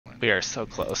We are so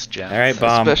close, Jen. Alright,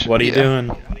 Bomb, what are you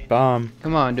doing? Bomb.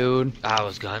 Come on, dude. I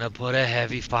was gonna put a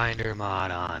heavy finder mod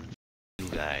on. You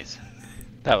guys.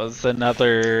 That was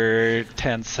another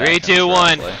 10 seconds. 3, 2,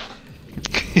 1.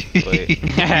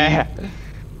 Wait.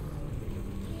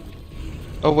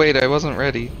 Oh wait, I wasn't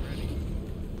ready.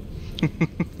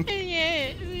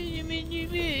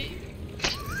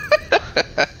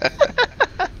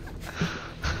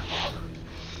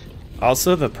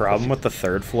 Also, the problem with the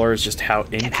third floor is just how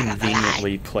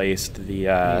inconveniently placed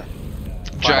the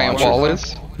giant wall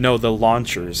is? No, the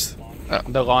launchers.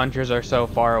 The launchers are so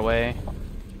far away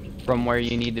from where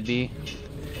you need to be.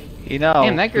 You know,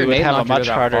 Damn, that we would grenade have a launcher much was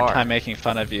that harder far. time making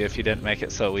fun of you if you didn't make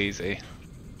it so easy.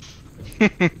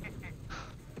 You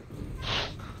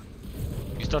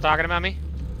still talking about me?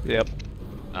 Yep.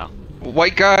 Oh.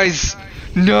 White guys!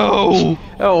 No!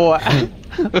 Oh,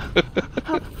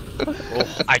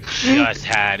 Oh, I just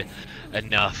had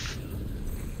enough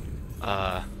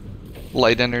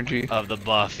Light energy. of the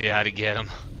buff, yeah, to get him.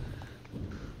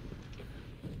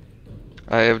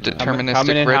 I have coming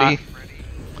deterministic in ready.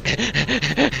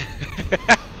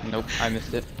 nope, I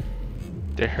missed it.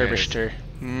 The Herbister.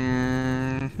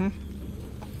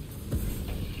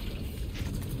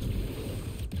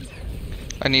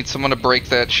 I need someone to break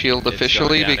that shield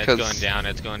officially because It's going down,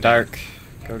 it's going down. Dark.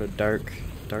 Go to dark.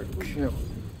 Dark.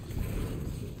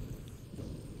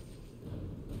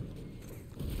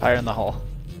 Fire in the hole.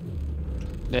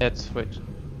 That's what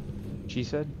she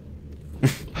said.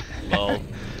 Lol.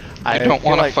 I don't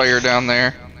want to fire down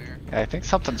there. I think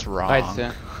something's wrong. Light's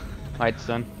done. Light's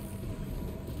done.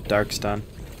 Dark's done.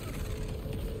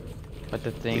 But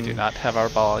the We thing. do not have our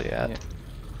ball yet. Yeah.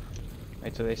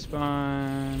 Wait till they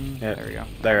spawn. Yep. There we go.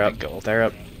 They're up. Gold. They're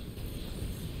up.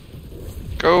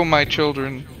 Go, my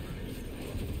children.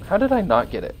 How did I not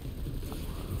get it?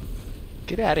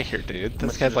 Get out of here, dude. This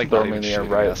Must guy's just like throw not me even in the air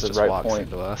shooting right us, at the just right walks point.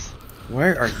 into us.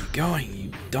 Where are you going,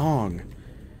 you dong?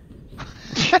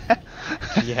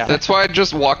 Yeah. That's why I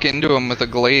just walk into him with a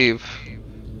glaive.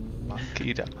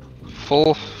 Monkey down.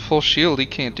 Full shield, he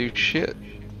can't do shit.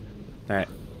 Alright.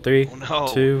 3, Oh, no.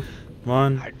 2,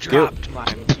 1. I Go. dropped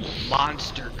my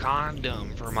monster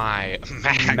condom for my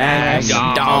Mag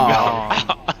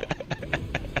dog.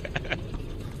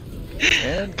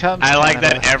 And comes I like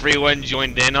Canada. that everyone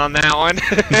joined in on that one.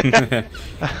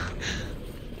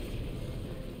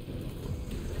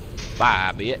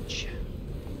 Bye, bitch.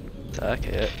 Suck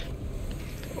it.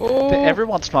 Oh. Every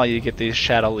once in a while you get these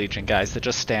Shadow Legion guys that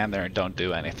just stand there and don't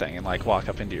do anything and like walk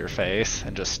up into your face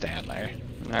and just stand there.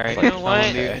 All right. You know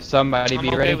what? Somebody I'm be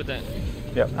okay ready. with that.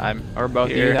 I'm Or both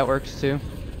of here. you. That works too.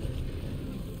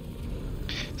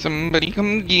 Somebody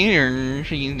come get her.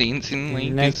 She's dancing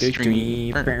like Like a the stripper.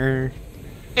 stripper.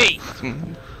 Hey!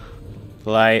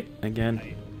 Light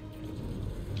again.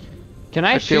 Can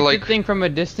I, I shoot feel like- the thing from a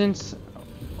distance,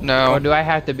 No. or do I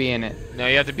have to be in it? No,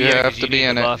 you have to be You in it. have 'cause to you be need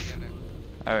in the it. buff.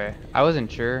 Okay. I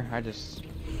wasn't sure. I just.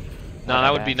 No,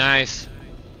 that would be nice.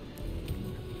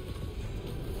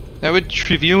 That would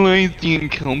trivialize the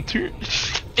encounter.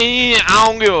 I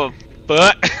don't give a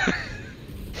fuck.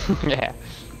 Yeah.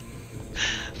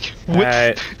 What's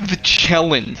Alright. the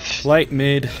challenge? Light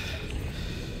mid.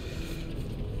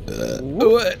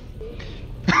 What?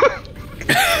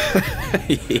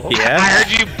 Yeah. I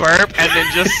heard you burp and then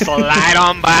just slide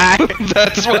on by.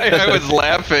 That's why I was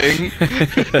laughing.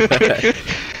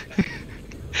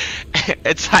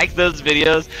 It's like those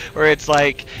videos where it's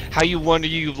like how you wonder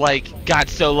you like got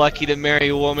so lucky to marry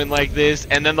a woman like this,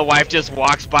 and then the wife just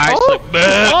walks by. She's like,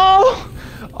 "Bleh." Oh!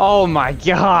 Oh my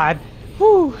God!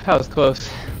 Whew, that was close.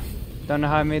 Don't know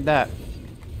how I made that.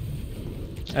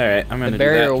 Alright, I'm gonna The do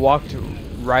barrier that. walked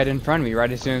right in front of me,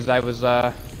 right as soon as I was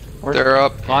They're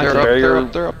up. Launch They're up. it. They're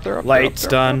up. They're up. They're up. Light's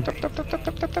done.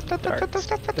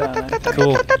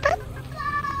 Cool.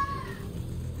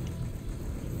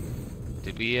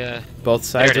 Did we Both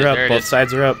sides There it are is, up. there it Both is.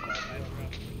 sides are up.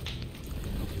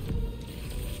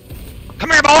 come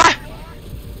here, boy?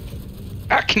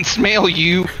 I can smell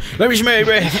you. Let me smell you,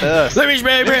 breath. Let me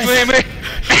smell you, breath. Let me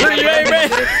smell you,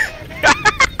 breath.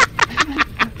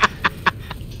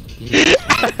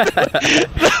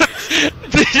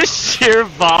 The sheer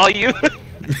volume.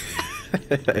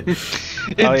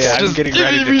 Oh yeah, I'm just- getting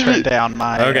ready to turn down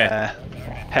my Okay.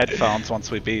 headphones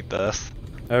once we beat this.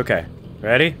 Okay.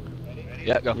 Ready?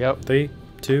 Yeah, go. Yep. 3,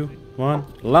 2, 1.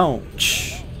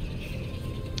 Launch.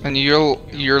 And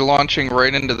you're launching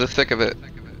right into the thick of it.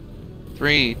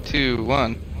 3, 2,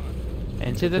 1.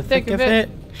 Into the thick of it.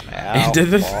 Ow, Into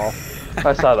the- ball.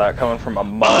 I saw that coming from a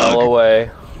mile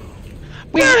away.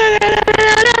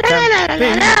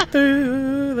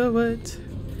 Through the woods.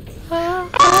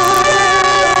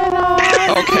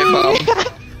 Okay, Okay, Bomb.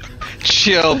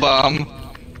 Chill, Bomb.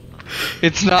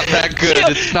 It's not that good.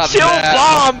 It's not Chill, that.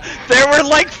 Bomb! There were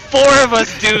like 4 of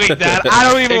us doing that. I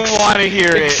don't even want to hear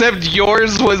it. Except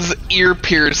yours was ear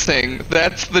piercing.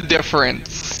 That's the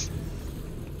difference.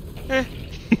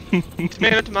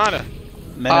 Tomato, tomato.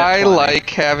 Minute I 20. like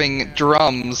having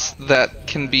drums that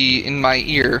can be in my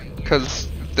ear because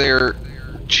they're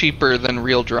cheaper than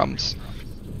real drums.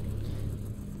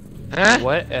 Huh?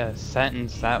 What a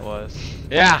sentence that was.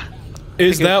 Yeah.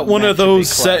 Is think that it one meant of to be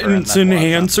those clever and sentence then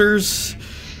wasn't. enhancers?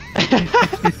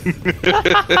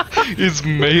 Is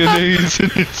mayonnaise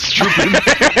an instrument?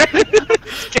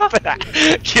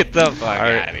 Get the fuck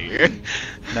out of here.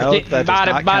 No, that does Bada,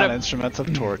 not bada. count instruments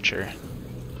of torture.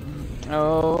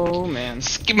 Oh man.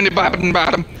 Skimmity bottom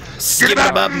bottom.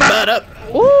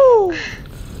 Woo!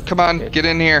 Come on, get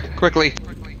in here quickly.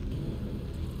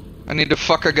 I need to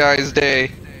fuck a guy's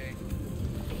day.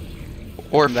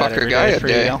 Or Isn't that fuck a every guy day a for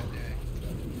day. you?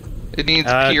 It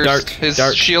needs pierced. Dark, His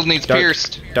dark, shield needs dark,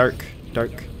 pierced. Dark.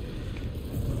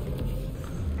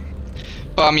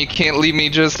 Bomb, you can't leave me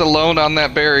just alone on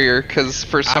that barrier, because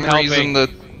for some I'm reason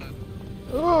helping.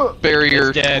 the barrier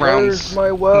It's dead. rounds Where's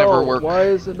my well? never work. Why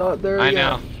is it not there I yet?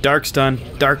 know. Dark's done.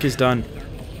 Dark is done.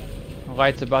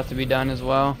 Light's about to be done as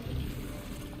well.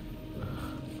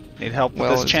 Need help with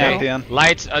Well, this it's champion.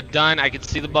 Lights are done. I can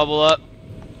see the bubble up.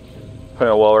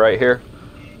 Putting a well right here.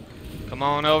 Come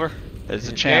on over. There's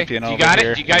a Okay, champion you over got it?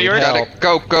 here. You got Need yours? help.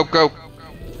 Go, go, go.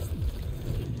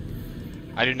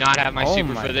 I do not have my Oh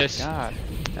super my for this. God.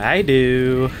 I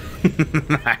do.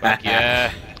 Fuck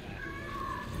yeah.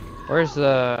 Where's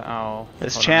the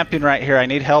This hold on. champion right here. I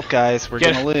need help, guys. We're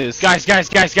Get gonna lose. Guys.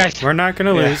 We're not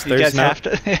gonna Yeah, lose. you guys There's no. have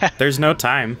to. Yeah. There's no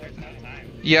time.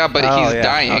 Yeah, but Oh, he's yeah,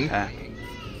 dying. Okay.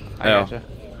 I Oh. gotcha.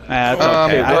 That's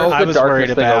Um, okay. where's I the was darkness worried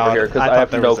thing over about. here? 'Cause I I thought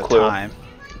have there no was a clue. time.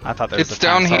 I thought there was It's a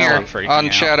time, down so I was here like freaking on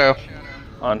out. Shadow.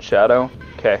 On Shadow?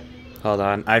 Okay. Hold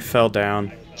on. I fell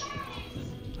down.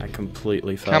 I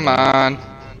completely fell Come down. on.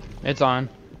 It's on.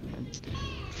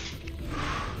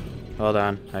 Hold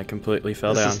on. I completely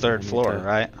fell This down. is third I need floor, to-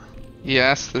 right?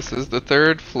 Yes, this is the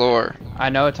 3rd floor. I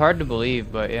know it's hard to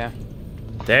believe, but yeah.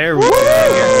 There we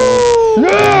go.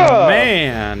 Yeah!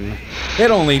 Man,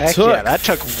 it only Heck took yeah, that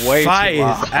took way too 5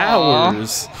 long.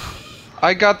 hours.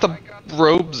 I got the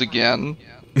robes again.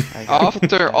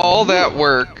 After all that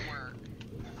work.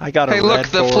 I got a Hey, red look,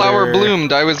 the flower border.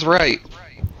 bloomed. I was right.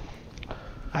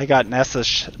 I got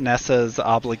Nessa's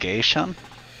obligation.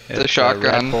 The It's a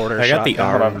shotgun. red border I got the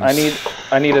shotgun. arms.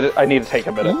 I need to take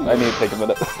a minute. I need to take a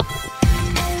minute.